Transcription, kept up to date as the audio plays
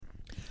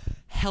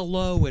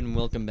Hello and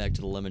welcome back to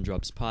the Lemon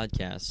Drops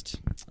podcast.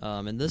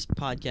 In this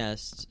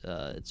podcast,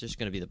 it's just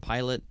going to be the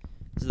pilot.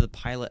 This is the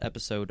pilot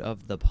episode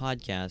of the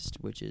podcast,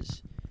 which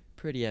is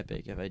pretty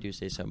epic, if I do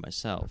say so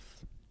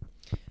myself.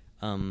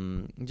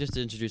 Just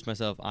to introduce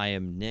myself, I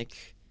am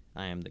Nick.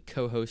 I am the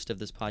co-host of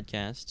this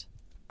podcast.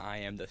 I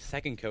am the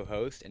second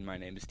co-host, and my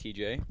name is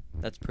TJ.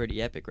 That's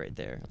pretty epic right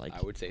there. Like,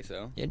 I would say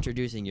so.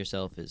 Introducing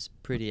yourself is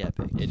pretty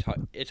epic.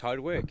 It's hard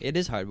work. It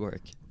is hard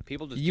work.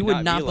 People just You do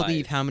would not realize.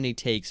 believe how many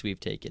takes we've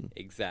taken.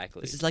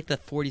 Exactly. This is like the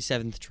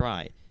 47th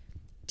try.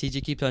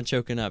 TJ keeps on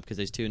choking up because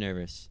he's too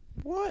nervous.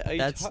 What?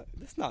 That's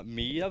not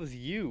me. That was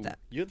you.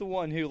 You're the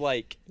one who,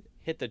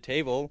 hit the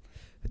table.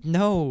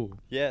 No.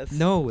 Yes.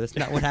 No, that's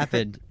not what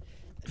happened.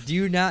 Do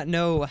you not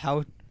know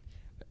how...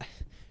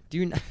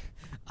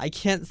 I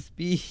can't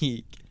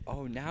speak.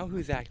 Oh, now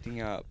who's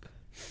acting up?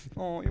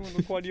 Oh, you want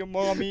to call your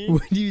mommy?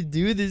 Why do you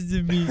do this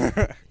to me?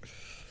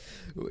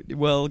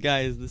 Well,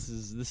 guys, this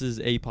is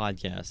a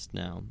podcast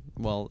now.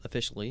 Well,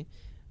 officially.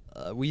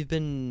 We've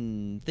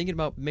been thinking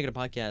about making a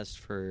podcast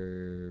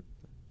for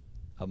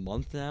a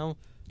month now.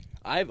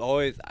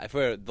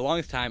 For the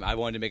longest time, I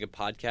wanted to make a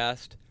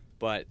podcast,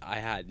 but I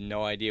had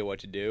no idea what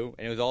to do.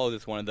 And it was all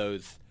just one of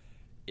those,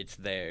 it's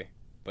there,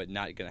 but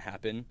not going to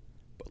happen.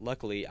 But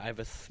luckily, I have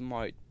a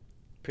smart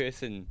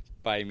person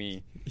by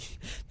me.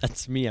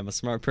 That's me. I'm a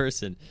smart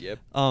person. Yep.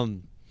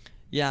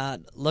 Yeah,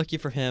 lucky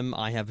for him,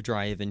 I have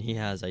drive and he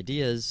has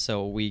ideas,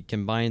 so we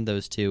combined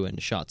those two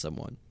and shot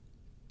someone.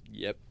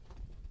 Yep.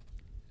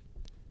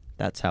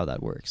 That's how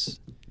that works.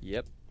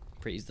 Yep.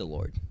 Praise the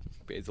Lord.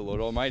 Praise the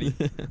Lord Almighty.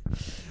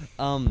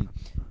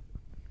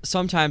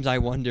 Sometimes I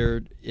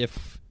wondered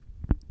if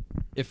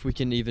we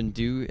can even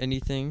do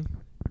anything.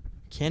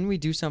 Can we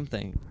do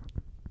something?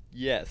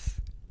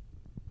 Yes.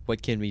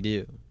 What can we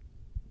do?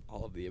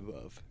 All of the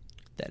above.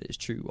 That is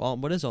true.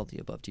 What is all the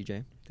above,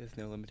 TJ? There's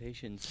no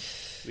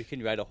limitations. We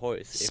can ride a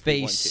horse Space. if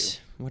we want to.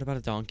 What about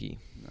a donkey?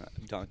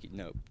 Donkey.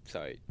 No,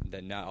 sorry.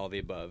 Then not all the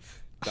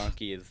above.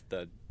 Donkey is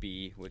the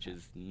B, which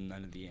is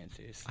none of the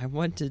answers. I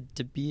wanted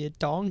to be a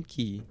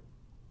donkey.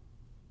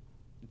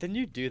 Then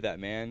you do that,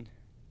 man.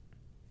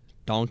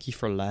 Donkey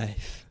for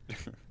life.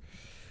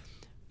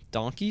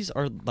 Donkeys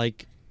are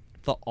like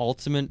the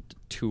ultimate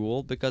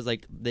tool because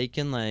they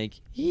can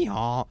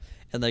hee-haw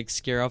and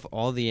scare off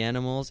all the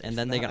animals, and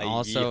then they can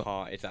also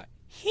yee-haw, it's a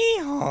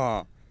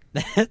hee-haw.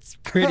 That's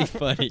pretty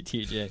funny,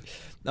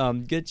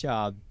 TJ. Good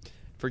job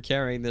for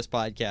carrying this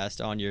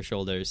podcast on your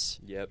shoulders.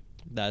 Yep.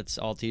 That's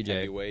all TJ.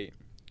 Heavyweight.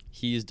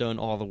 He's done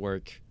all the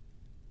work,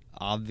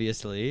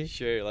 obviously.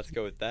 Sure, let's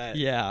go with that.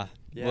 Yeah.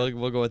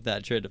 We'll go with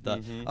that trade of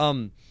thought.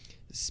 Mm-hmm.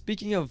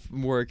 Speaking of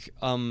work,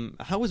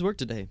 how was work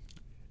today?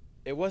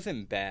 It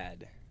wasn't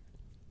bad.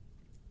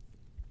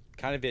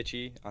 Kind of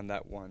itchy on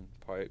that one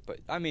part, but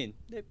I mean,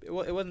 it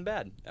wasn't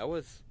bad. That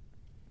was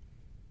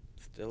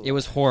still. It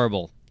was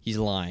horrible. He's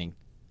lying.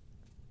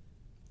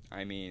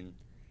 I mean,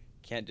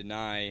 can't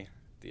deny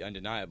the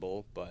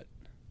undeniable, but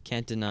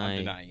Can't deny. I'm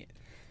denying it.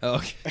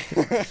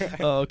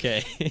 Okay.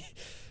 Okay.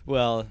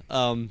 Well,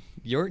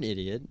 you're an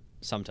idiot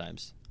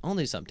sometimes.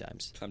 Only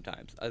sometimes.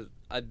 Sometimes.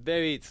 A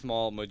very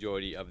small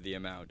majority of the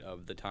amount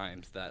of the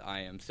times that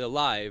I am still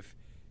alive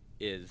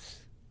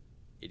is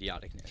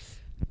idioticness.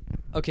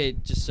 Okay,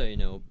 just so you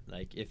know,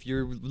 if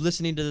you're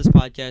listening to this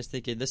podcast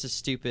thinking, this is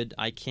stupid,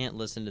 I can't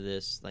listen to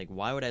this,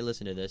 why would I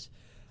listen to this?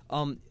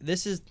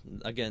 This is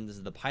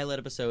the pilot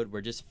episode.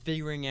 We're just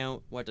figuring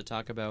out what to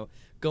talk about.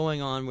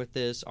 Going on with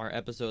this, our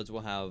episodes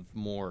will have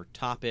more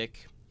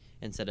topic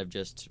instead of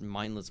just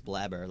mindless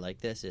blabber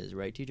like this is,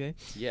 right, TJ?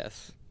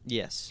 Yes.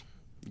 Yes.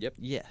 Yep.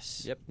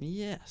 Yes. Yep.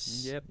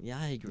 Yes. Yep. Yeah,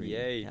 I agree.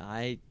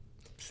 Yay.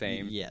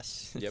 Same.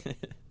 Yes. Yep.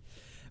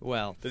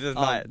 Well, This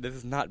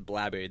is not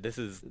blabber. This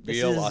is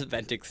real,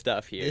 authentic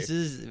stuff here. This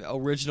is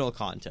original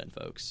content,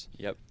 folks.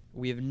 Yep.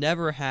 We have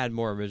never had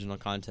more original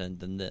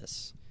content than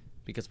this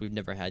because we've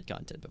never had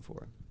content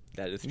before.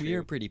 That is true. We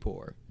are pretty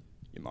poor.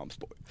 Your mom's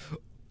poor.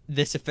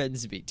 This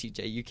offends me,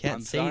 TJ. You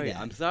can't say that.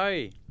 I'm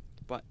sorry,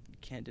 but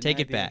can't deny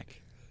Take it the-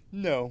 back.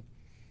 No.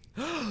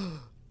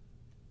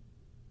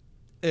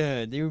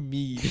 They're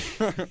mean.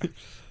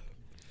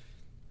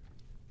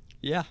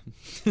 Yeah.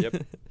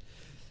 Yep.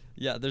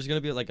 Yeah, there's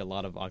going to be a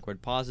lot of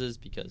awkward pauses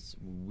because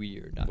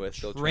we're not We're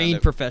still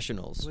trained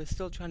professionals. We're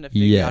still trying to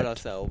figure out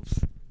ourselves,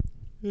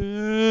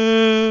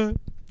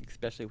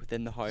 especially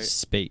within the heart.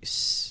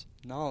 Space.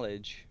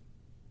 Knowledge.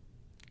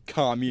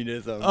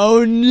 Communism.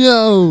 Oh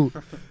no!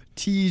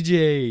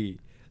 TJ,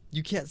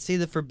 you can't say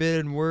the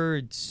forbidden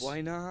words.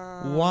 Why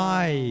not?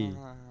 Why?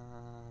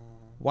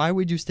 Why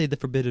would you say the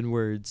forbidden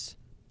words?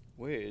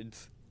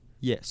 Words.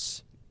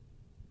 Yes.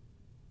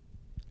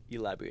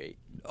 Elaborate.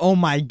 Oh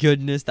my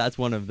goodness, that's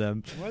one of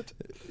them. What?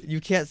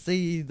 You can't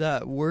say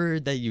that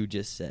word that you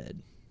just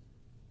said.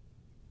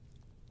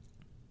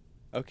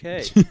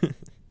 Okay.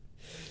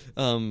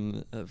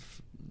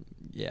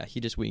 Yeah, he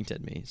just winked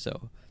at me,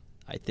 so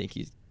I think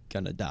he's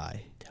gonna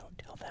die. Don't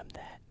tell them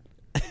that.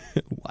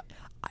 Why?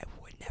 I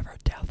would never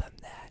tell them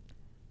that.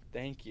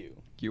 Thank you.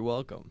 You're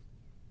welcome.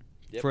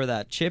 Yep. For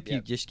that chip you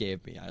Yep. just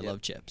gave me. I Yep.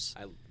 love chips.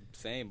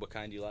 Same. What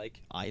kind do you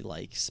like? I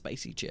like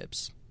spicy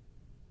chips.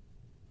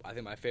 I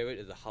think my favorite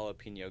is a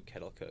jalapeno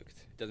kettle cooked.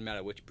 Doesn't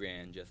matter which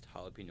brand, just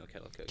jalapeno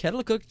kettle cooked.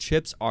 Kettle cooked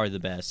chips are the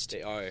best.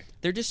 They are.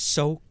 They're just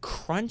so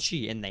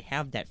crunchy and they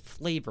have that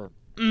flavor.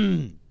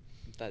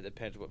 That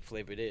depends what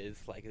flavor it is.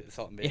 Like is it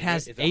salt and vinegar? It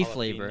has Is a jalapeno?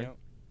 flavor.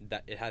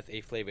 That it has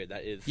a flavor.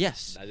 That is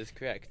Yes. That is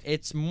correct.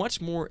 It's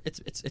much more.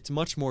 It's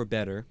much more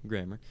better.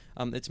 Grammar.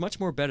 It's much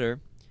more better.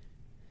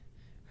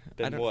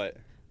 Then what?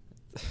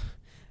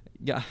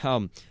 Yeah.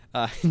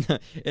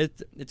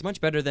 It's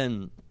much better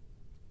than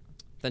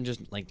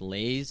just like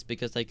Lay's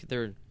because like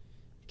they're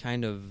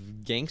kind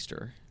of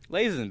gangster,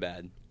 Lay's isn't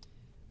bad.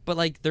 but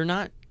like they're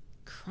not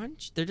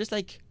crunch. They're just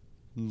like.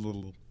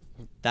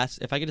 That's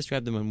if I could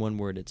describe them in one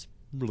word, it's.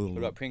 What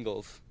about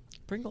Pringles?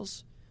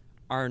 Pringles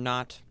are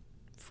not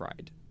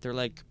fried. They're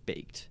like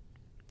baked.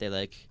 They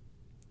like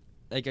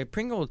a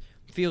Pringle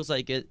feels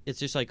like it's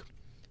just like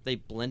they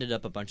blended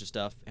up a bunch of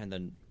stuff and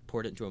then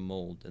poured it into a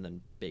mold and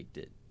then baked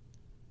it.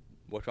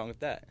 What's wrong with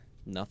that?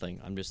 Nothing.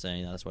 I'm just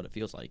saying that's what it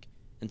feels like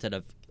instead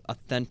of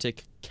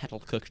authentic kettle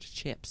cooked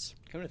chips.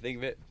 Come to think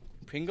of it,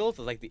 Pringles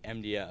is like the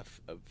MDF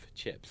of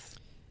chips.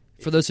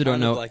 For those who don't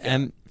know,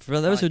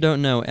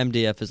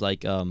 MDF is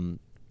like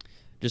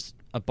just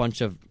a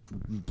bunch of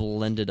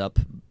blended up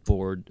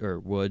board or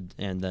wood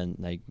and then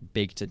like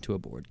baked into a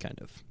board kind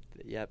of.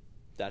 Yep,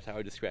 that's how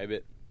I describe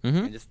it. Mm-hmm.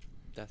 And just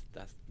that's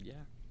yeah.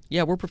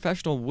 Yeah, we're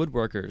professional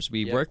woodworkers.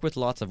 We Yep. work with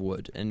lots of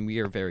wood, and we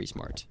are very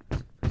smart.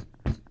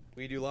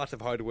 We do lots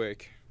of hard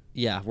work.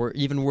 Yeah, we're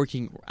even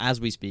working as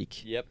we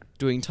speak, Yep.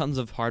 doing tons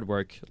of hard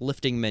work,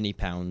 lifting many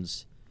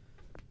pounds.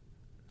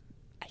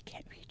 I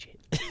can't reach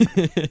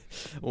it.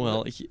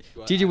 Well,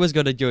 TJ was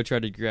going to go try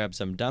to grab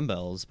some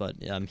dumbbells, but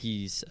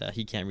he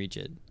can't reach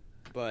it.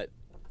 But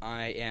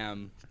I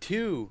am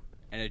too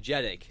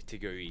energetic to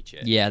go reach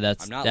it. Yeah,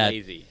 that's I'm not that.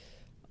 lazy.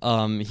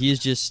 He is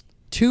just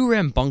too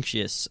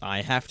rambunctious.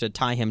 I have to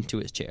tie him to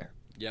his chair.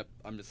 Yep.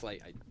 I'm just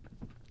like I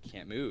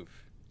can't move.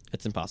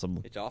 It's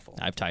impossible. It's awful.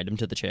 I've tied him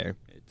to the chair.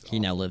 He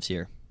now lives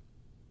here.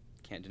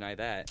 Can't deny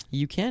that.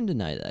 You can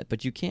deny that,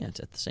 but you can't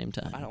at the same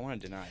time. I don't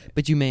want to deny it.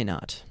 But you may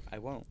not. I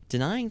won't.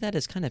 Denying that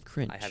is kind of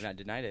cringe. I have not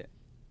denied it.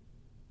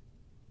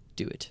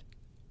 Do it.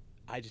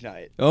 I deny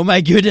it. Oh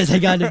my goodness, I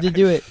got him to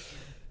do it.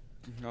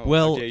 Oh,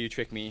 Well- how dare you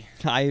trick me?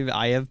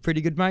 I have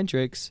pretty good mind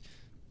tricks.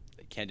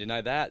 Can't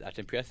deny that. That's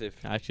impressive.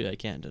 Actually, I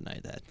can't deny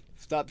that.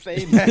 Stop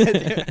saying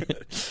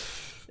that.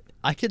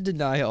 I can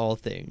deny all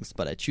things,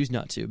 but I choose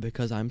not to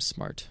because I'm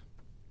smart.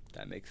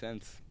 That makes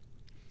sense.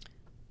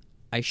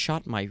 I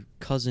shot my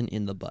cousin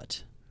in the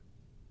butt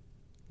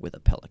with a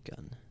pellet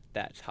gun.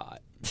 That's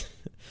hot.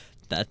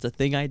 That's a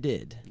thing I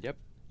did. Yep.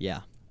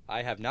 Yeah.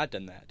 I have not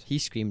done that. He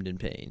screamed in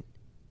pain.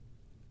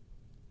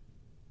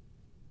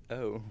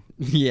 Oh.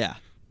 Yeah.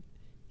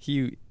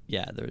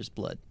 Yeah, there was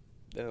blood.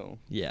 Oh.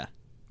 Yeah.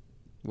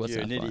 What's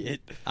You're not an fun?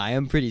 idiot. I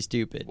am pretty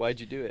stupid. Why'd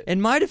you do it?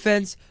 In my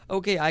defense,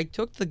 okay, I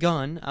took the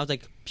gun. I was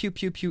like, pew,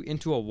 pew, pew,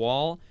 into a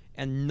wall,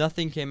 and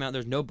nothing came out.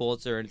 There's no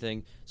bullets or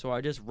anything. So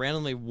I just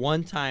randomly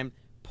one time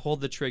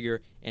pulled the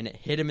trigger, and it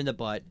hit him in the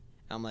butt.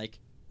 I'm like,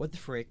 what the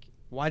frick?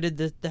 Why did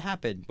this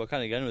happen? What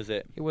kind of gun was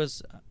it? It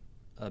was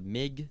a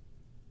MiG.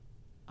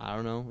 I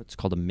don't know. It's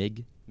called a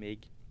MiG.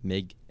 MiG.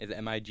 MiG. Is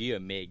it MIG or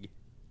MiG?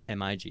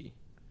 MIG.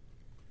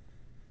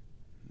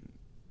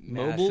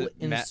 Mobile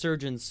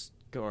Insurgents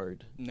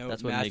Guard. No,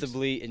 That's what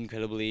massively,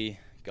 incredibly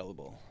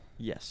gullible.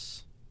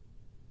 Yes.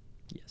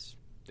 Yes.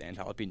 And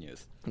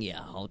jalapenos. Yeah,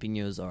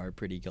 jalapenos are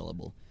pretty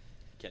gullible.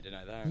 Can't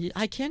deny that. Yeah,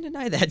 I can't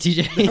deny that,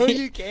 TJ. No,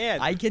 you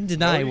can't. I can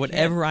deny you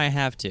whatever I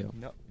have to.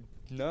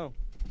 No.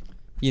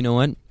 You know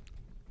what?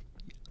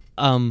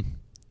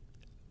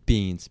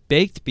 Beans.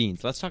 Baked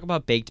beans. Let's talk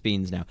about baked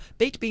beans now.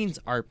 Baked beans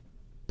are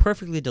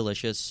perfectly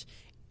delicious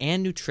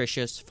and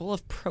nutritious, full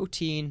of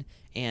protein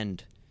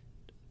and...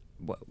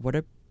 What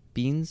are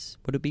beans?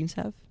 What do beans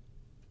have?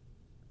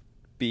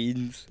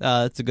 Beans.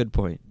 That's a good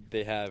point.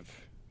 They have...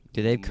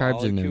 Do they have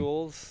carbs in them?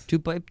 Molecules. Do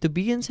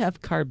beans have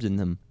carbs in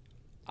them?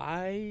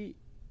 I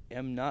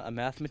am not a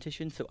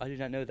mathematician, so I do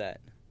not know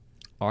that.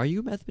 Are you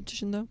a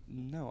mathematician, though?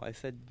 No, I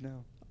said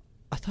no.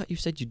 I thought you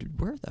said you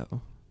were,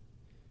 though.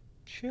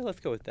 Sure, let's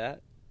go with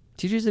that.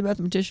 TJ's a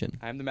mathematician.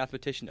 I'm the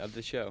mathematician of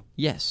the show.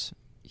 Yes.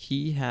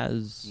 He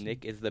has...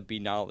 Nick is the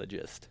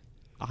beanologist.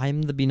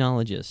 I'm the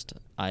beanologist.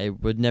 I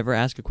would never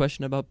ask a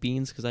question about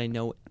beans because I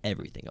know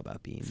everything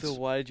about beans. So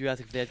why did you ask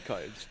if they had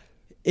carbs?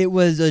 It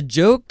was a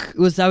joke.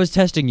 I was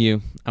testing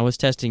you.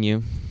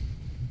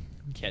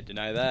 Can't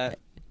deny that.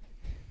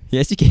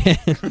 Yes, you can.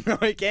 No,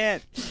 I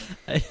can't.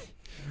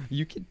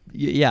 You can.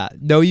 Yeah.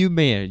 No, you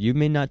may. You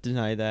may not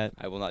deny that.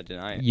 I will not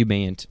deny it. You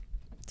mayn't.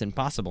 It's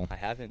impossible. I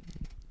haven't.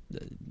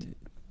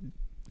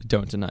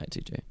 Don't deny it,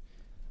 TJ.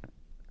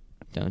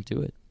 Don't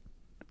do it.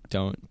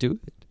 Don't do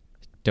it.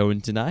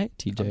 Don't deny it,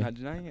 TJ. I'm not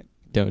denying it.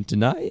 Don't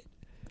deny it.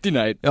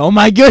 Denied. Oh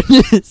my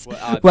goodness!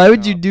 Well, Why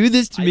would you do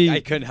this to me? I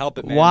couldn't help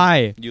it, man.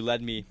 Why? You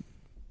led me.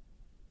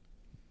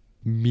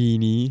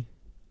 Meanie.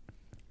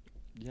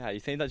 Yeah, you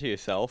saying that to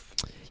yourself?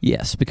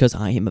 Yes, because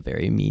I am a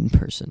very mean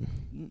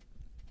person.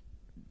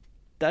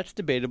 That's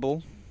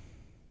debatable.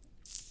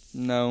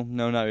 No,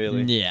 not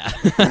really. Yeah.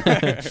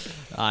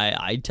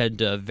 I tend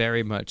to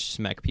very much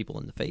smack people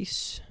in the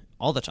face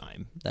all the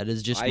time. That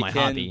is just my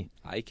hobby.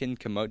 I can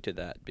commode to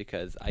that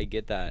because I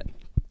get that.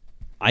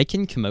 I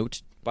can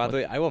commote. By the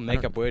way, I will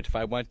make don't- up words if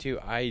I want to.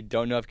 I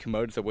don't know if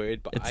commode is a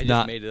word, but It's I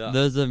not. just made it up.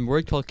 There's a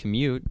word called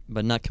commute,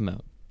 but not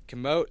commote.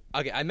 Commode.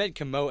 Okay, I meant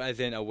commode as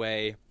in a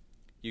way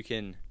you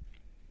can.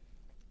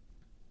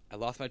 I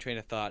lost my train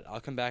of thought.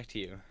 I'll come back to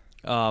you.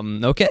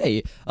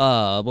 Okay.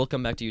 We'll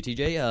come back to you,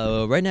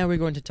 TJ. Right now we're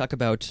going to talk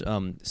about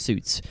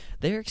suits.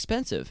 They're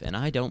expensive, and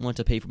I don't want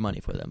to pay for money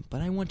for them,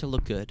 but I want to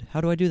look good.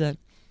 How do I do that?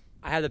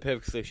 I have the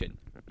perfect solution.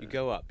 You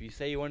go up. You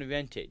say you want to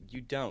rent it.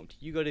 You don't.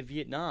 You go to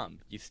Vietnam.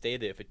 You stay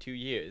there for 2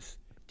 years.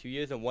 2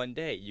 years and 1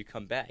 day. You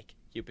come back.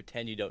 You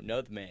pretend you don't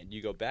know the man.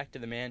 You go back to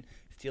the man,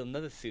 steal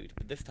another suit,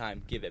 but this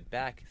time give it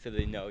back so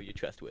they know you're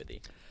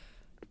trustworthy.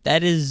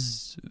 That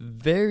is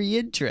very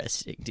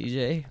interesting,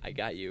 TJ. I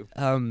got you.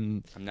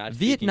 Um, I'm not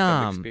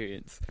Vietnam. speaking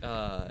from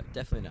experience.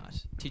 Definitely not.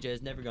 TJ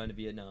has never gone to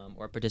Vietnam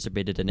or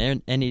participated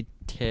in any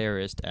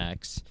terrorist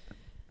acts.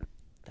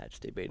 That's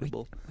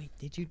debatable. Wait,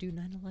 did you do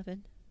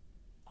 9/11?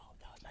 Oh,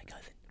 that was my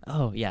cousin.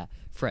 Oh yeah,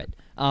 Fred.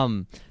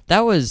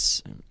 That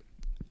was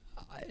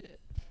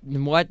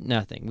what?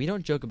 Nothing. We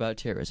don't joke about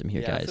terrorism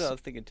here, Yeah, guys. that's what I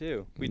was thinking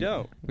too. We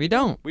don't. We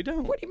don't. We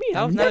don't. What do you mean? That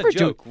I'm was not never a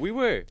joke. We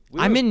were.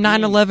 I mean being-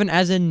 9/11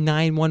 as in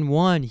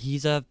 911.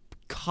 He's a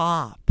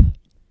cop.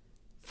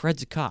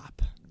 Fred's a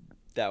cop.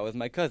 That was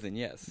my cousin.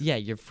 Yes. Yeah,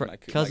 your My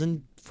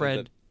cousin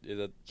Fred. Can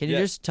you yes,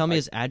 just tell me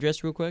his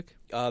address real quick?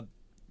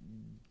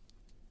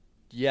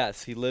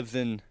 Yes, he lives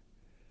in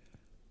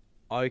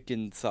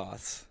Arkansas.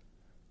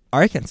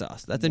 Arkansas.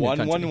 That's a new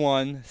country.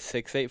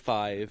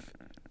 111685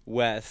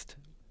 West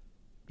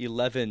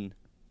 11th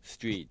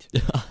Street.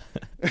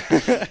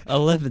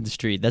 11th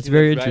Street. That's He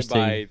very lives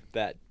interesting. Right by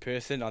that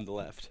person on the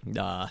left.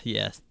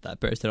 Yes, that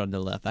person on the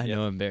left. I Yep.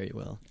 know him very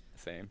well.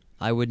 Same.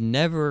 I would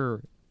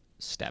never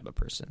stab a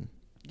person.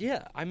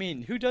 Yeah, I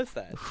mean, who does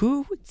that?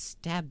 Who would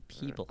stab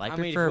people? I I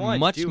mean, if prefer you wanna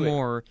much do it-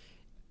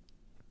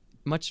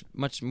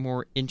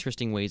 more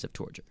interesting ways of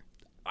torture.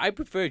 I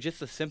prefer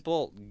just a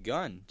simple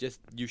gun. Just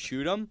you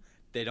shoot them,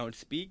 they don't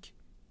speak,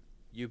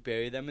 you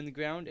bury them in the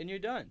ground, and you're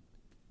done.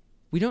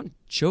 We don't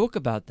joke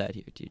about that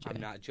here, TJ. I'm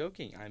not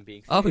joking. I'm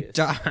being Oh serious.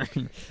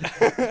 darn!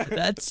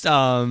 That's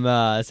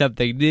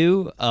something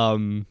new.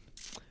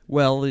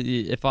 Well,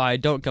 if I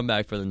don't come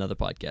back for another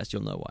podcast,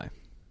 you'll know why.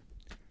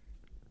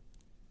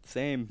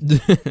 Same.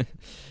 Yeah.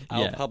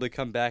 I'll probably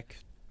come back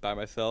by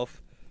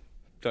myself.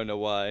 Don't know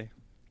why.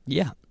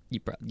 Yeah.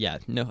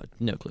 No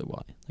clue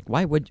why. Like,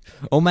 why would?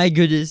 Oh my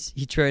goodness!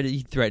 He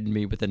threatened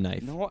me with a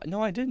knife.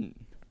 No, I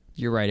didn't.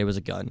 You're right. It was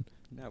a gun.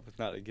 That was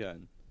not a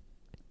gun.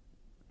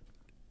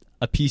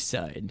 A peace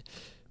sign.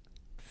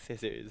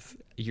 Scissors.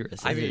 You're a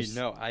I scissors.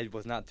 mean, no, I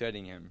was not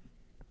threatening him.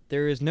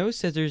 There is no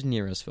scissors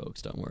near us,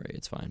 folks. Don't worry.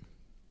 It's fine.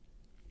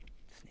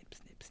 Snip,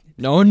 snip, snip.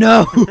 No,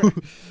 no.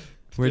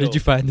 Where did Still. you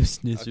find those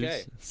snizzers?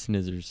 Okay.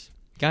 Snizzers.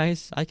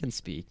 Guys, I can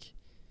speak.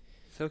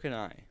 So can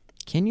I.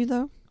 Can you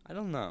though? I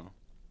don't know.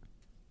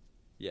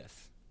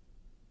 Yes.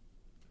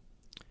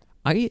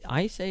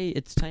 I say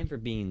it's time for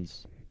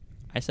beans.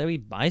 I say we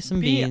buy some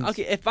beans.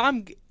 Okay,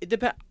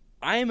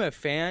 I am a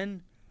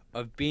fan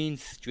of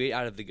beans straight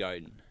out of the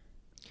garden.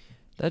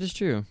 That is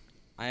true.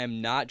 I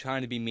am not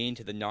trying to be mean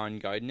to the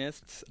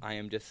non-gardenists. I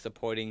am just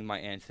supporting my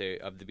answer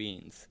of the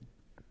beans.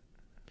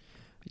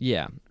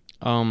 Yeah.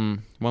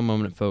 One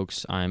moment,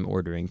 folks. I'm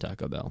ordering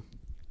Taco Bell.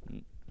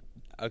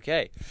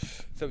 Okay,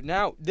 so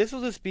now this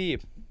will just be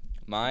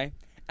my.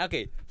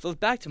 Okay, so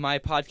back to my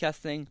podcast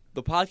thing.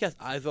 The podcast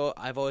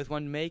I've always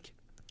wanted to make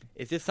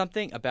is just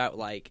something about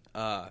like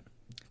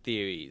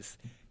theories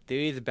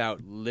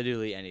about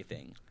literally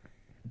anything.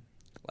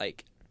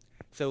 Like,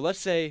 so let's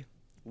say,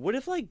 what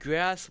if like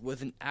grass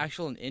was an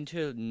actual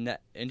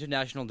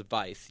international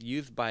device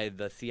used by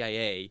the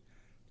CIA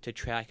to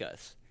track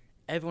us?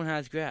 Everyone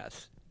has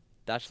grass.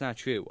 That's not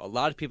true. A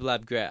lot of people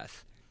have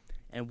grass.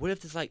 And what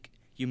if it's like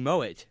you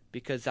mow it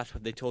because that's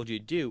what they told you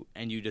to do,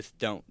 and you just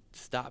don't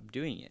stop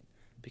doing it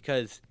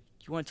because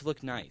you want it to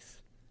look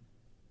nice?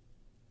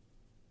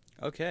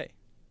 Okay,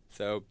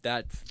 so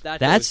that's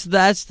That's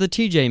the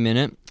TJ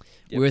minute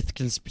Yep. with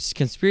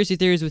conspiracy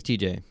theories with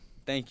TJ.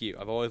 Thank you.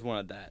 I've always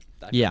wanted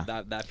that. Yeah.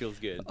 That feels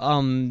good.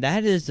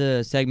 That is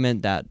a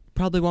segment that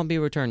probably won't be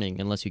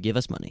returning unless you give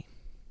us money.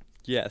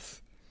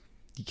 Yes.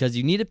 Because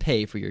you need to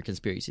pay for your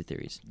conspiracy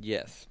theories.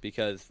 Yes,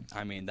 because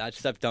I mean that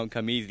stuff don't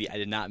come easy. I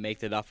did not make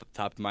that off the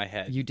top of my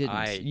head. You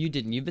didn't. You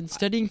didn't. You've been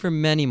studying for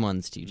many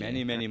months, TJ.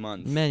 Many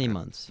months. Many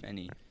months.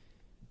 Many.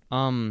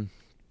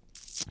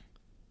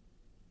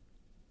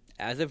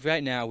 As of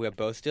right now, we are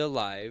both still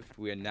alive.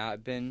 We have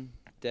not been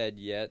dead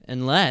yet.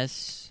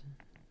 Unless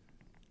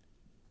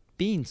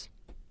beans.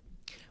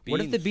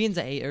 What if the beans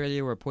I ate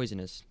earlier were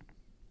poisonous?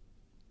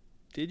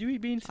 Did you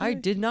eat beans today? I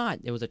did not.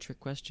 It was a trick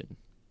question.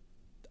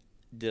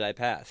 Did I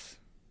pass?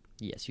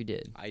 Yes, you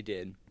did. I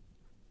did.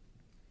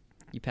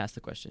 You passed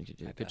the question. You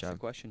did. I Good passed the job.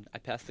 question. I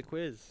passed the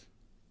quiz.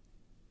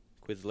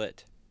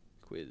 Quizlet.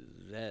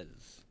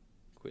 Quizez.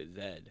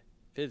 Quized.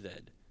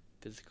 Fizzed.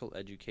 Physical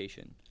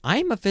education.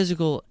 I'm a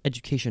physical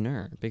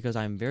educationer because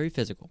I'm very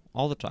physical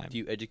all the time. Do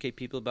you educate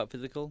people about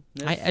physicalness?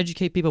 I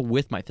educate people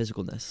with my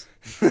physicalness.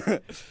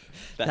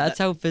 That's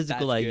how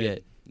physical I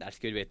get. That's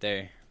good right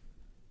there.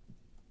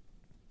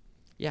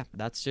 Yeah,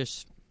 that's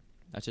just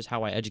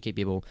how I educate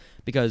people.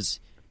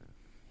 Because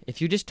if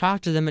you just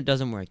talk to them, it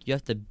doesn't work. You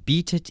have to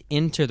beat it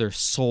into their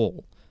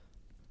soul.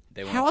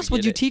 How else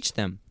would you teach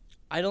them?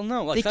 I don't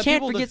know. Like, they some can't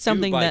people forget just do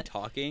something by that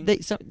talking.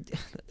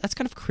 That's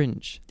kind of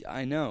cringe.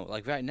 I know.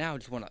 Like right now, I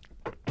just want to.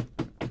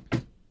 If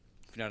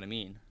you know what I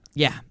mean.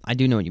 Yeah, I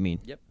do know what you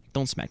mean. Yep.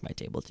 Don't smack my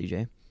table,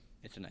 TJ.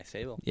 It's a nice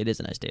table. It is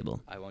a nice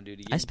table. I won't do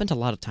it again. I spent a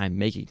lot of time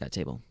making that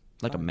table,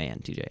 like a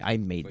man, TJ. I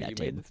made that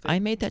table. I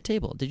made that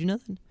table. Did you know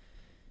that?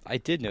 I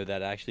did know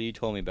that, actually. You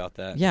told me about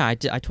that. Yeah, I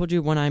did. I told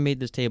you when I made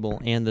this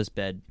table and this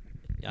bed.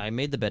 I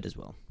made the bed as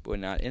well. But we're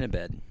not in a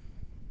bed.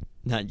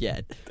 Not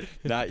yet.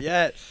 Not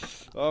yet.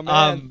 Oh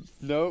man.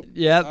 Nope.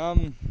 Yep.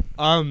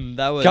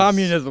 That was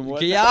communism.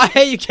 Yeah,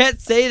 you can't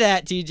say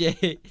that,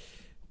 TJ.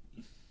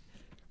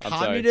 I'm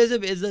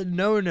Communism is a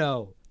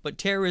no-no, but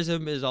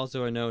terrorism is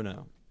also a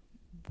no-no.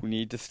 We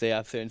need to stay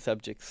off certain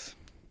subjects.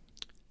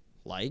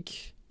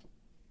 Like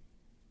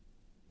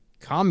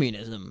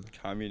communism.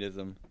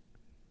 Communism.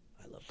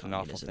 I love It's an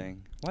awful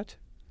thing. What?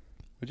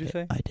 What'd you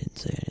say? I didn't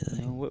say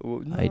anything.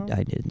 No,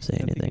 I didn't say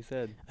anything. You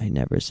said. I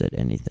never said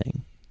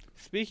anything.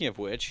 Speaking of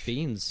which,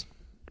 Beans.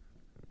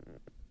 Do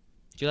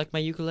you like my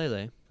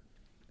ukulele?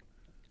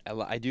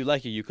 I do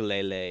like a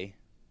ukulele.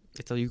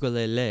 It's a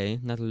ukulele,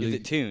 not a Is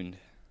it tuned?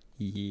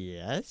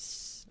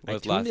 Yes. What I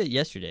was tuned it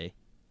yesterday.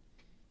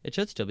 It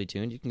should still be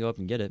tuned. You can go up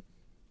and get it.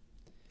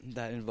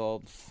 That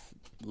involves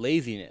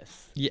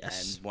laziness.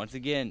 Yes. And once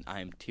again,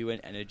 I'm too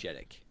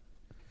energetic.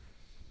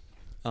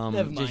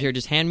 Never mind. Here,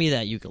 just hand me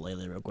that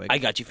ukulele real quick. I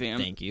got you, fam.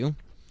 Thank you.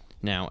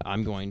 Now,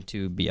 I'm going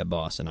to be a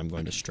boss, and I'm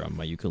going to strum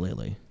my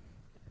ukulele.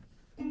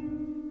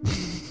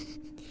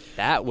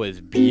 That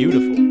was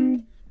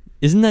beautiful.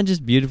 Isn't that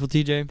just beautiful,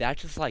 TJ?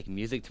 That's just like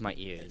music to my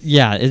ears.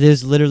 Yeah, it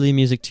is literally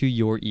music to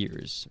your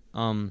ears.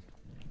 I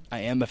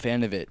am a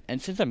fan of it.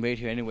 And since I'm right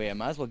here anyway, I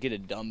might as well get a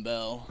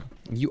dumbbell.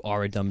 You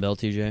are a dumbbell,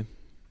 TJ.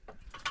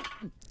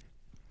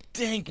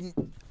 Dang.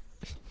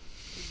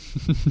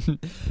 This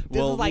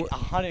is like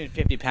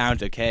 150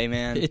 pounds, okay,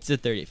 man? It's a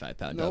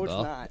 35-pound dumbbell.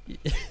 No,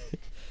 it's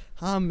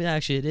not.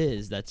 Actually, it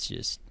is. That's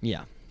just,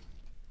 yeah.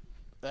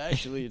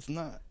 Actually, it's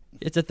not.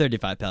 It's a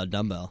 35-pound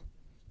dumbbell.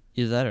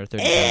 Either that or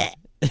 35.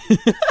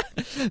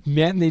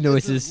 Manly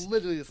noises. This is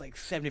literally just like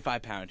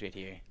 75 pounds right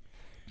here.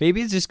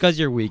 Maybe it's just because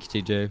you're weak,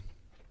 TJ.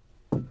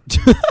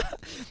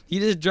 You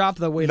just dropped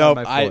the weight No, on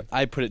my foot.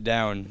 I put it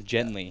down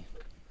gently.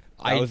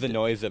 That was the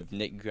noise of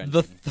Nick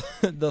grunting.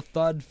 The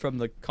thud from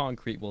the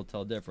concrete will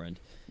tell different.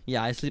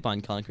 Yeah, I sleep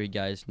on concrete,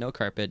 guys. No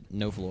carpet,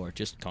 no floor,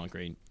 just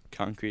concrete.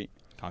 Concrete.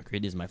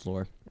 Concrete is my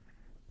floor.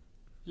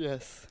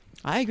 Yes.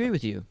 I agree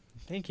with you.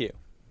 Thank you.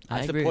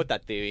 I support agree.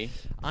 that theory.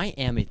 I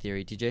am a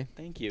theory, TJ.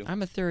 Thank you.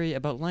 I'm a theory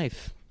about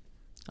life.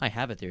 I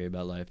have a theory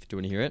about life. Do you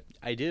want to hear it?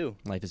 I do.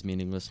 Life is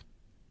meaningless.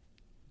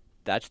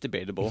 That's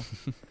debatable.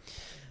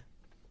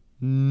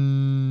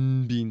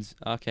 Beans.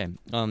 Okay.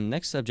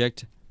 Next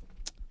subject.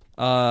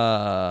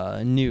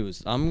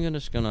 News. I'm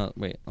just gonna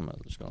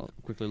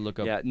quickly look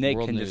up. Yeah, Nick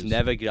world can news. just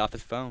never get off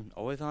his phone.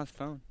 Always on his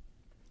phone.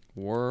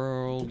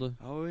 World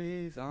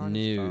Always on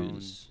news.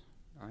 his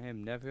phone. I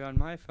am never on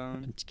my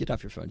phone. Let's get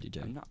off your phone,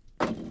 DJ. I'm not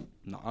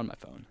on my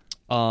phone.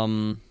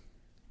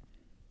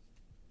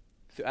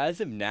 So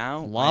as of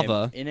now, Lava.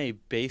 I am in a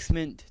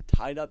basement,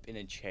 tied up in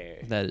a chair.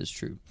 That is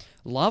true.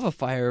 Lava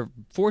fire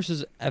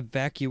forces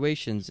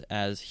evacuations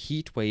as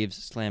heat waves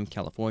slam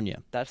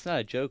California. That's not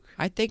a joke.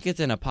 I think it's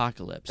an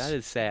apocalypse. That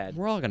is sad.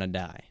 We're all gonna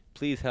die.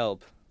 Please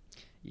help.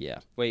 Yeah.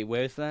 Wait,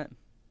 where's that?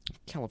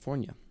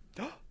 California.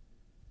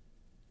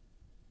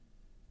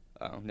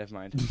 Oh, never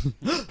mind.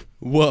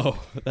 Whoa,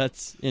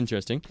 that's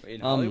interesting.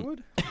 In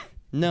Hollywood?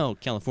 No,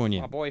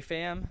 California. My boy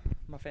fam.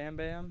 My fam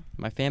bam.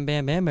 My fam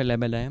bam bam bam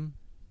bam bam.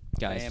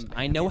 Guys, Bam, bam,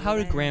 I know bam, how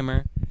to bam.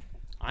 grammar.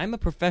 I'm a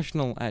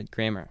professional at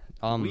grammar.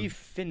 We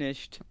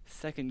finished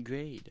 2nd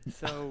grade,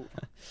 so...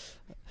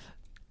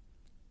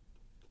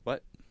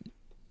 What?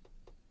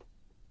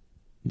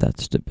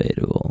 That's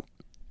debatable.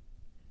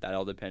 That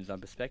all depends on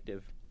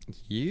perspective.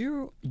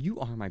 You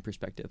are my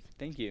perspective.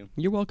 Thank you.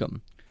 You're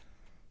welcome.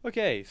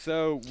 Okay,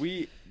 so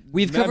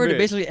We've covered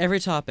basically every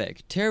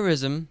topic: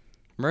 terrorism,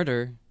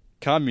 murder,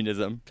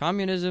 communism,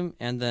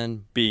 and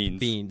then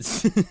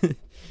beans.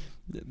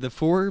 The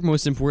 4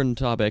 most important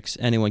topics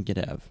anyone could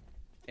have.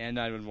 And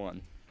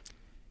 911.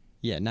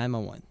 Yeah,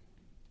 911.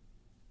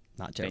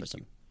 Not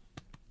terrorism.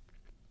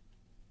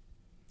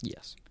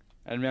 Yes.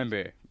 And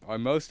remember, our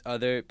most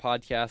other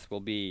podcasts will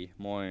be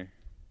more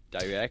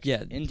direct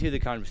into the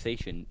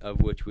conversation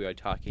of which we are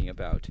talking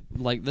about.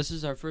 Like, this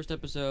is our first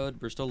episode.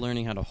 We're still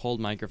learning how to hold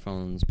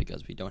microphones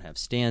because we don't have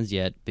stands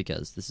yet,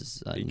 because this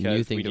is a new thing to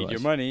us. Because we need your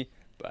money,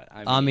 but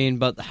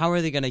but how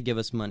are they going to give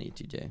us money,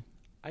 TJ?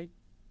 I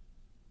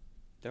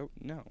don't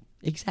know.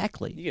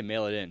 Exactly. You can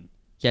mail it in.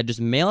 Yeah,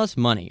 just mail us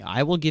money.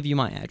 I will give you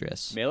my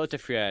address. Mail it to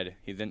Fred.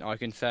 He's in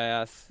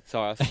Arkansas.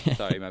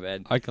 Sorry, my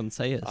bad.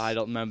 Arkansas. I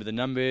don't remember the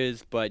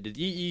numbers, but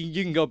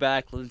you can go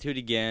back, listen to it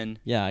again.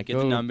 Yeah, Get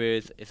the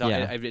numbers. It's on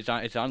Yeah.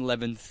 it's on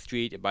 11th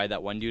Street by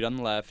that one dude on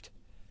the left.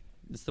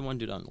 It's the one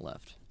dude on the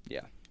left.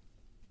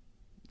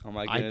 Oh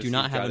my I goodness. do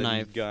not he's have got a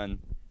his knife. gun.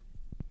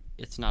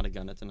 It's not a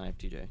gun. It's a knife,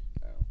 TJ.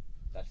 Oh,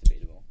 that's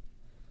debatable.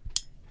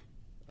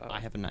 I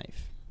have a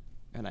knife,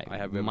 and I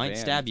have a might van.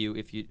 stab you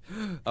if you.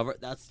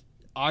 That's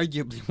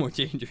arguably more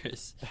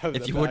dangerous That was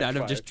if a you would not have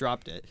backfire. just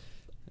dropped it.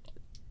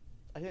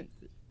 I didn't.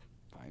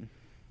 Fine.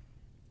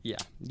 Yeah,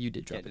 you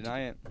did drop Can't it. deny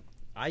it.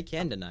 I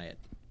can deny it.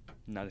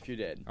 Not if you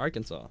did.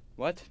 Arkansas,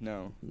 What?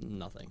 No.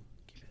 nothing.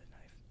 Give me the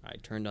knife. I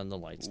turned on the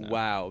lights now.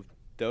 Wow,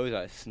 those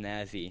are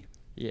snazzy.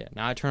 Yeah,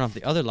 now I turn off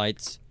the other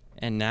lights,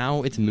 and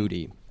now it's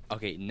moody.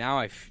 Okay, now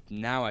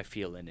I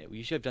feel in it.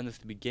 We should have done this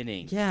at the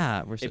beginning.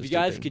 Yeah, we're so If you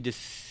guys stupid. could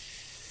just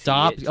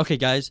Stop. see it. Okay,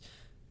 guys.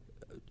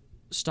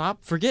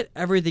 Stop. Forget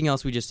everything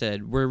else we just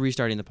said. We're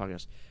restarting the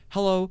podcast.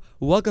 Hello.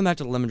 Welcome back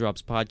to the Lemon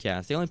Drops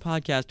podcast, the only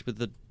podcast with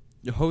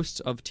the hosts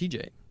of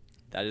TJ.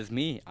 That is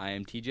me. I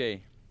am TJ.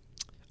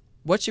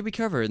 What should we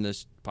cover in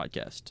this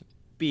podcast?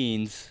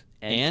 Beans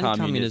And and,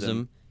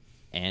 communism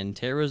and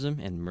terrorism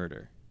and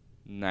murder.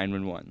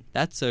 911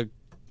 That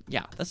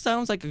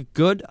sounds like a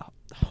good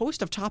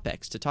host of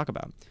topics to talk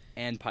about.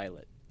 and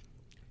pilot.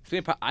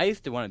 I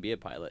used to want to be a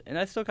pilot, and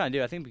I still kind of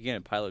do. I think being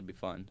a pilot would be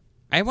fun.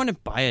 I want to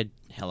buy a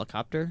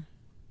helicopter,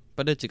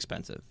 but it's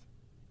expensive.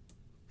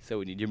 So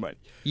we need your money.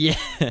 Yeah.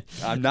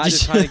 I'm not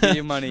just trying to get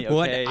your money,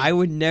 okay? I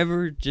would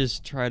never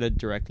just try to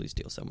directly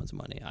steal someone's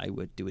money. I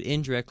would do it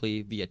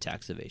indirectly via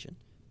tax evasion.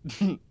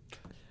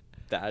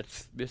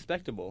 That's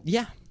respectable.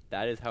 Yeah,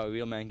 That is how a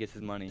real man gets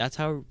his money. that's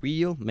how a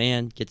real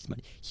man gets his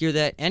money. Hear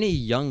that? Any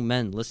young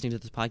men listening to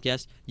this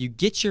podcast, you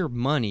get your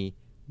money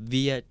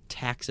via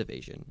tax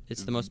evasion.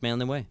 It's the most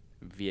manly way.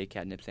 Via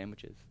catnip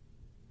sandwiches.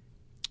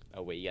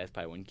 Oh, wait, you guys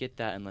probably wouldn't get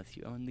that unless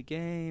you own the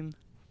game.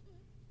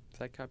 Is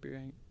that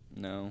copyright?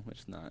 No,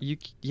 it's not.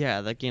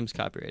 Yeah, that game's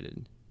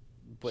copyrighted.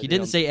 But He they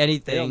didn't don't- say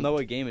anything. They don't know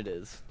what game it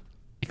is.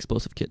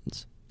 Explosive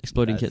kittens.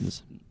 Exploding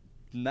That's-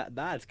 kittens.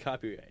 That's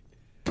copyright.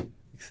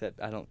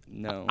 Except I don't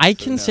know. I so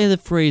can no. say the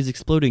phrase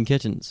exploding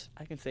kittens.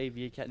 I can say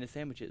via catnip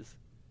sandwiches.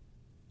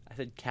 I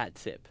said cat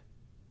sip.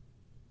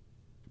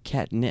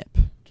 Catnip.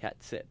 Cat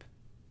sip.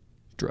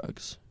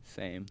 Drugs.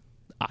 Same.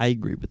 I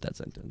agree with that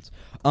sentence.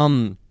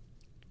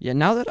 Yeah,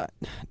 now that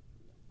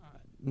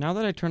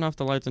I turn off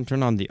the lights and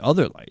turn on the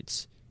other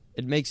lights,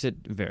 it makes it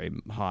very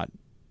hot.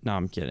 No,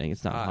 I'm kidding.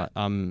 It's not hot.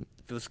 It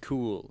feels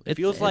cool. It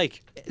feels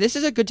like This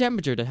is a good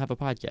temperature to have a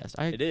podcast.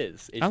 it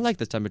is. I like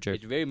this temperature.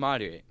 It's very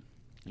moderate.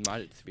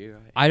 Moderate to be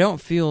right. I don't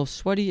feel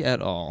sweaty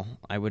at all.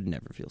 I would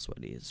never feel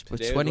sweaty. Today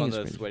was Sweating one is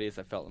of the cringe. sweatiest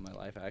I felt in my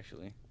life,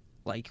 actually.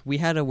 Like we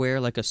had to wear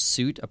like a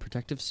suit, a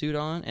protective suit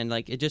on, and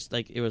like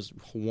it was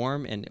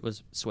warm and it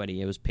was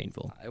sweaty. It was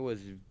painful. It was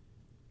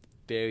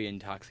very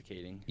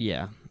intoxicating.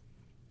 Yeah,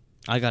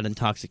 I got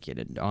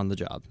intoxicated on the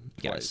job.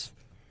 Twice. Yes,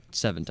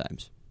 7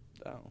 times.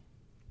 Oh.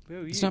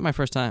 Where were It's you? not my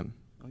first time.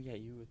 Oh, yeah,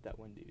 you were with that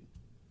one dude.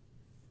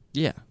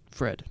 Yeah,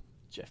 Fred.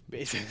 Jeff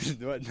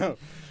Bezos. What? No.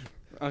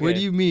 Okay. What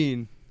do you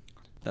mean?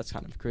 That's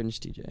kind of cringe,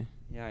 TJ.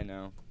 Yeah, I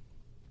know.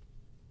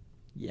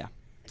 Yeah.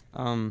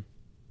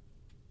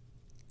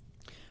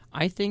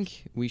 I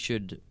think we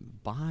should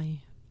buy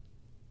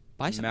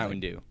something. Mountain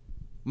Dew.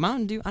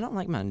 Mountain Dew? I don't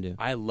like Mountain Dew.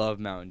 I love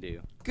Mountain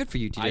Dew. Good for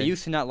you, TJ. I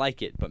used to not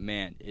like it, but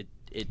man,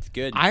 it's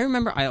good. I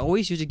remember I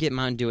always used to get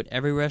Mountain Dew at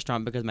every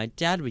restaurant because my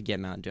dad would get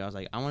Mountain Dew. I was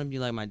like, I want to be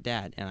like my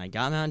dad. And I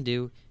got Mountain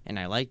Dew, and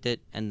I liked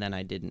it, and then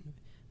I didn't.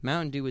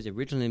 Mountain Dew was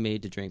originally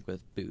made to drink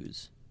with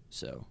booze.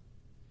 So.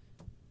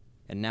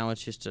 And now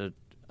it's just a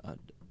soda.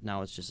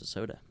 Now it's just a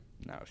soda.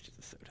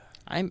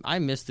 I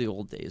miss the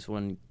old days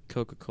when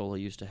Coca-Cola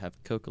used to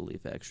have coca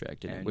leaf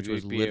extract in it, And which root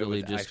was beer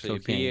literally was just actually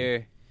cocaine.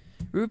 beer.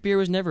 Root beer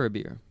was never a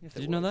beer. Yes, Did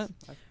it you know was.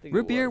 that? I think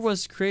Root it beer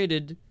was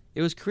created.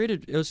 It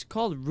was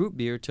called root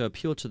beer to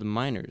appeal to the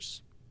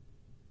miners.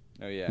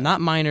 Oh yeah. Not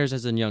miners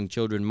as in young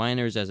children.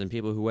 Miners as in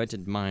people who went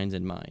into mines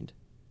and mined.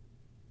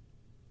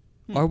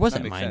 Or was that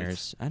it makes miners?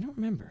 sense. I don't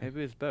remember.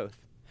 Maybe it was both.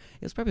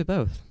 It was probably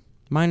both.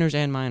 Miners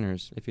and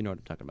miners, if you know what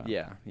I'm talking about.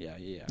 Yeah.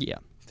 Yeah.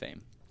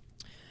 Same.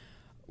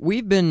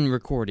 We've been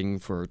recording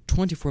for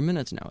 24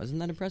 minutes now. Isn't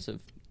that impressive?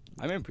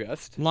 I'm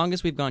impressed.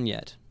 Longest we've gone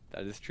yet.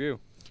 That is true.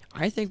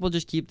 I think we'll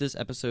just keep this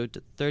episode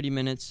to 30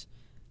 minutes,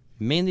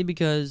 mainly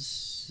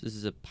because this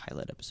is a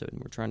pilot episode and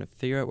we're trying to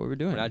figure out what we're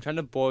doing. We're not trying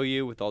to bore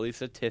you with all these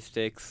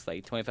statistics.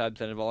 Like 25%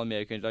 of all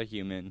Americans are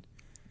human.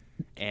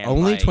 And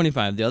Only like,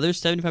 25. The other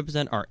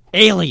 75% are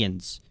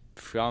aliens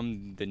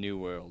from the New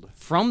World.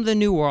 from the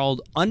New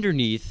World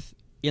underneath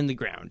in the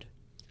ground.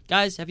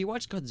 Guys, have you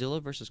watched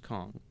Godzilla vs.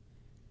 Kong?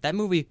 That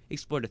movie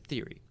explored a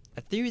theory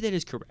that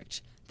is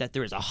correct, that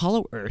there is a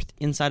hollow Earth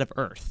inside of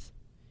Earth,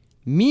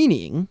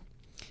 meaning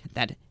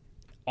that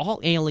all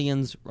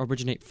aliens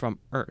originate from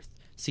Earth.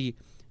 See,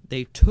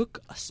 they took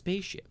a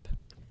spaceship,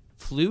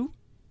 flew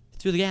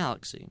through the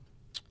galaxy.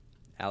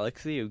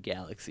 Galaxy or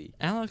galaxy?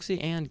 Galaxy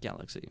and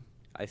galaxy.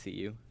 I see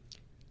you.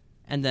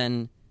 And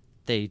then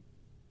they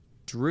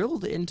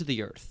drilled into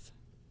the earth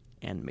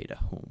and made a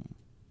home.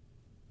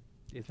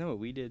 Isn't that what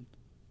we did?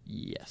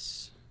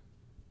 Yes.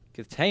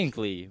 Because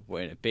technically,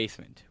 we're in a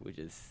basement, which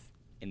is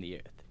in the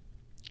earth.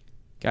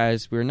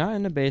 Guys, we're not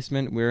in a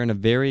basement. We're in a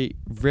very,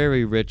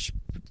 very rich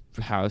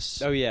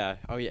house. Oh, yeah.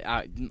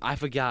 I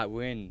forgot.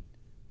 We're in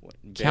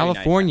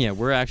California. Nice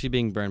We're actually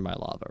being burned by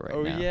lava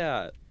right now. Oh,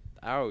 yeah.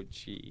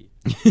 Ouchie.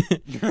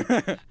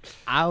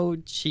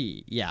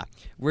 Ouchie. Yeah.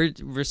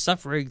 We're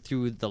suffering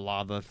through the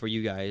lava for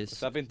you guys.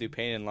 Suffering through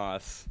pain and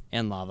loss.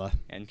 And lava.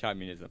 And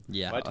communism.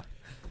 Yeah. What?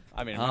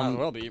 I mean, might as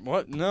well be.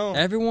 What? No.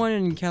 Everyone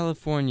in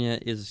California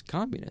is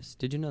communist.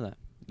 Did you know that?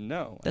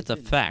 No. That's a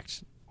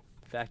fact.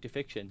 Fact or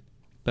fiction?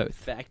 Both.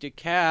 Fact or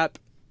cap?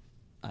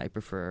 I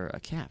prefer a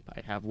cap.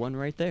 I have one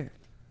right there.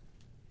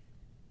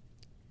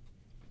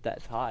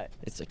 That's hot.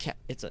 It's a cap.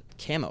 It's a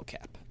camo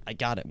cap. I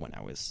got it when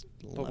I was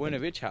 11. But we're in a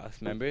rich house,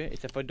 remember?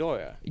 It's a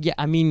fedora. Yeah,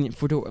 I mean,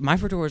 my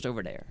fedora's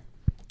over there.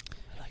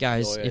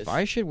 Guys, Guys, if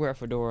I should wear a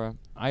fedora,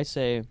 I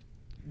say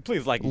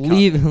please like and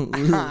leave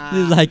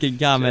comment. like and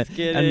comment. Just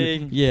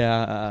kidding. And,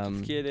 yeah,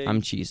 Just kidding.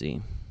 I'm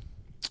cheesy.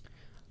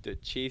 The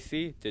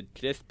cheesy, the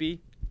crispy,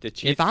 the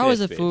cheese. If I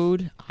was a Krispies.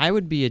 food, I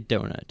would be a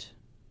donut,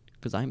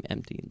 because I'm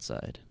empty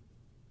inside.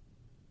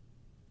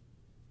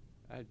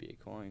 I'd be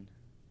a coin.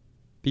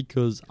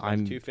 Because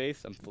I'm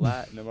two-faced. I'm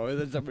flat. No more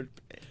than someone.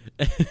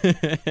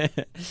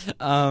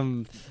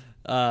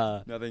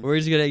 Nothing. We're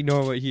just gonna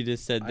ignore what he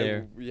just said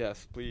there.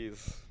 Yes,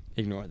 please.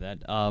 Ignore that.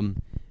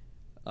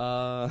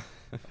 I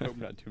hope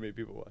not too many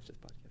people watch this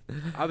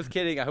podcast. I was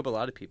kidding. I hope a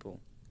lot of people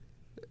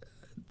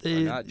are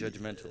not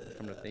judgmental.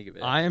 Come to think of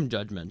it. I am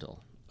judgmental.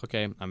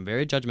 Okay, I'm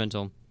very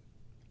judgmental.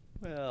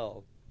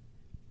 Well,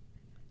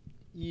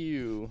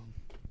 you.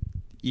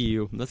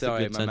 Ew. That's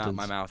Sorry, a good sentence.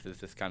 my mouth is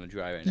just kind of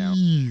dry right now.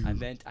 Ew. I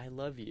meant I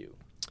love you.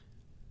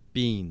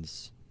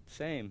 Beans.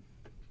 Same.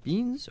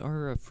 Beans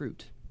are a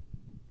fruit.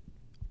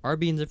 Are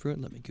beans a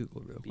fruit? Let me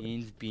Google real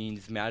quick.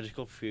 Beans,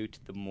 magical fruit.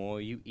 The more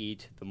you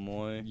eat, the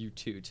more You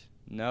toot.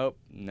 Nope.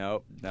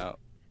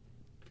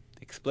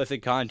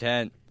 Explicit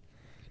content.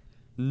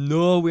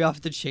 No, we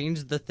have to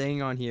change the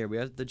thing on here. We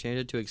have to change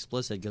it to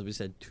explicit because we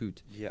said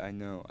toot. Yeah, I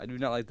know. I do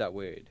not like that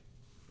word.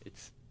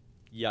 It's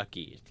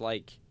yucky. It's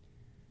like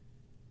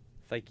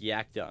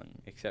yak dung,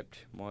 except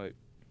more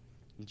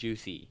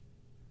juicy.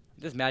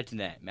 Just imagine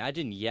that.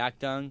 Imagine yak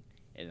dung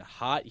in a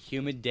hot,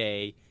 humid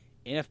day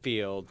in a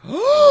field.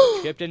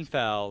 Tripped and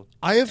fell.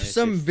 I have and it's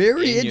some just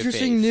very in your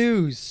interesting face.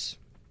 news.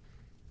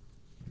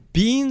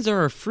 Beans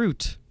are a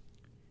fruit.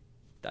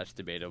 That's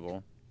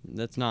debatable.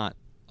 That's not.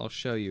 I'll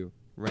show you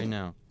right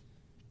now.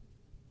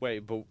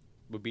 Wait, but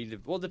would beans?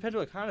 Well, it depends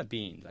on what kind of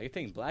beans. Are you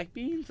thinking black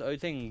beans or are you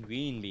thinking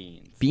green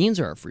beans? Beans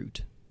are a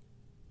fruit.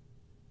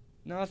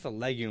 No, that's a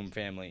legume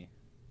family.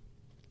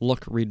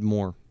 Look, read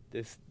more.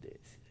 This.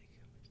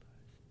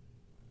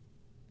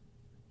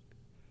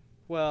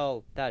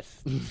 Well, that's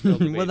still Well,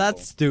 debatable.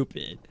 that's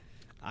stupid.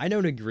 I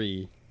don't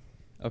agree.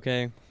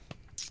 Okay.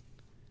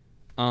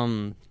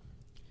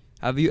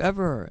 Have you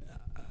ever?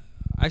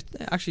 I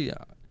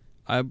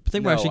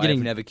think we're actually getting.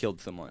 I've never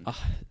killed someone.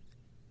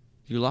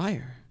 You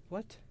liar.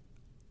 What?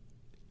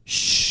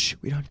 Shh.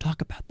 We don't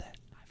talk about that.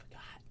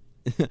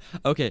 I forgot.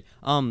 Okay.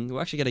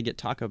 We're actually gonna get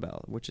Taco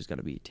Bell, which is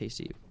gonna be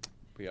tasty.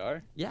 We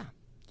are? Yeah.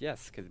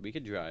 Yes, because we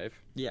could drive.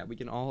 Yeah, we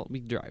can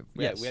drive.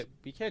 Yeah, Yes.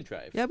 we can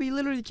drive. Yeah, we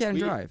literally can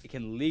drive. We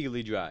can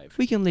legally drive.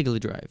 We can legally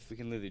drive. We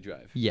can legally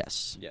drive.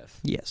 Yes. Yes.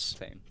 Yes.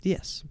 Same.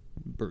 Yes.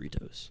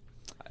 Burritos.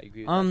 I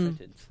agree with that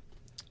sentence.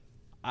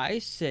 I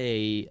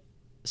say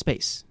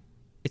space.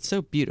 It's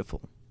so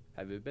beautiful.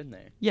 Have you been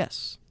there?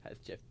 Yes. Has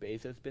Jeff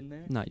Bezos been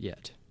there? Not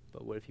yet.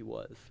 But what if he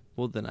was?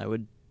 Well, then I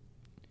would.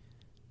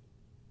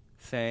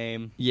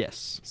 Same.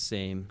 Yes.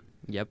 Same.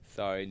 Yep.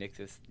 Sorry, Nick.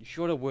 Just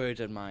shorter words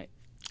on my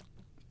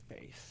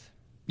face.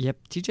 Yep.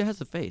 TJ has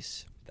a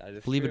face. That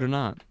is Believe it true. or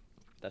not.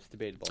 That's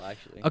debatable,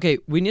 actually. Okay,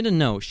 we need to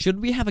know,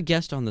 should we have a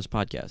guest on this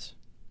podcast?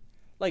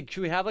 Like,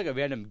 should we have, like, a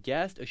random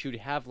guest, or should we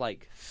have,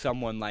 like,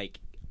 someone, like,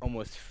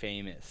 almost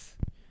famous?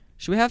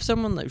 Should we have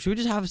someone, should we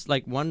just have,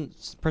 like, one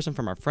person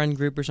from our friend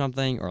group or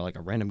something, or, like,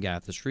 a random guy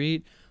off the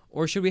street?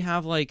 Or should we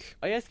have, like...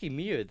 Are you asking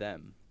me or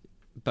them?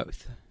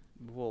 Both.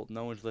 Well,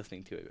 no one's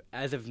listening to it.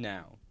 As of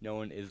now, no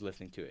one is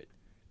listening to it.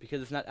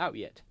 Because it's not out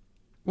yet.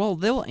 Well,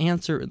 they'll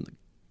answer,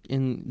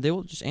 they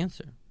will just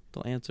answer.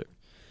 They'll answer.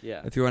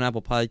 Yeah. If you're on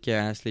Apple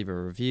Podcasts, leave a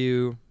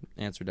review.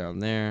 Answer down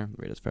there.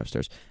 Rate us 5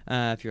 stars.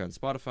 If you're on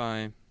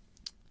Spotify...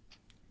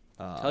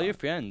 Tell your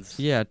friends.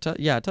 Yeah, tell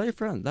your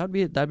friends. That'd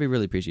be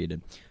really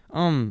appreciated.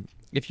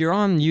 If you're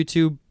on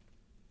YouTube,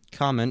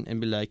 comment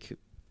and be like,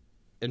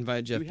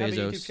 invite Jeff Do we have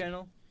Bezos. a YouTube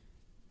channel?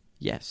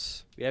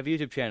 Yes, We have a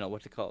YouTube channel.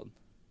 What's it called?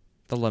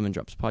 the Lemon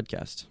Drops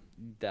Podcast.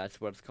 That's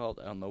what it's called.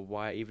 I don't know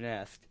why I even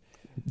asked.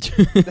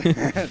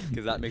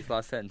 Because that makes a lot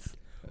of sense.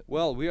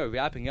 Well, we are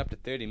wrapping up to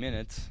 30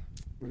 minutes.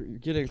 We're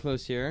getting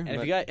close here. And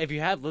but- if you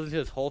have listened to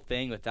this whole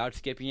thing without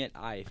skipping it,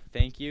 I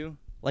thank you.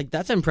 like,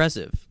 that's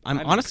impressive. I'm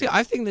honestly,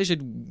 impressed. I think they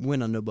should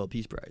win a Nobel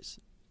Peace Prize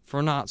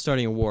for not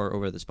starting a war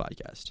over this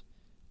podcast.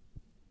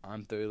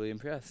 I'm thoroughly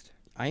impressed.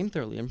 I am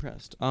thoroughly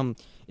impressed.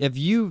 If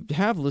you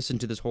have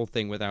listened to this whole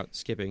thing without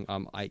skipping,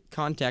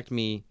 contact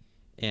me,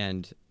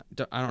 and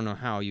I don't know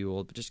how you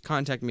will, but just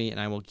contact me, and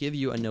I will give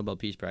you a Nobel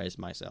Peace Prize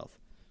myself.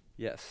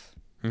 Yes.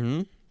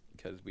 Mm-hmm.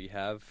 Because we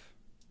have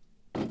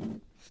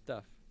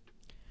stuff.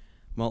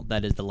 Well,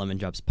 that is the Lemon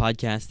Drops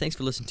podcast. Thanks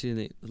for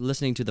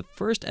listening to the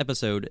first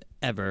episode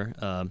ever,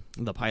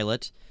 the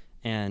pilot,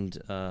 and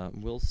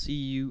we'll see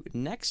you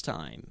next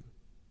time.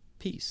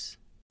 Peace.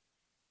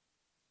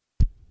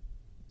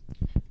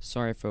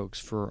 Sorry, folks,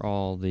 for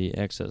all the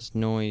excess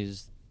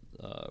noise.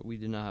 We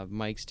do not have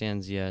mic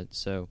stands yet,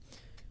 so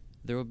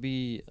there will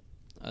be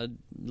a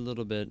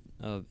little bit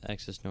of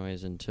excess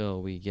noise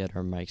until we get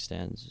our mic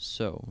stands.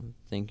 So,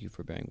 thank you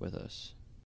for bearing with us.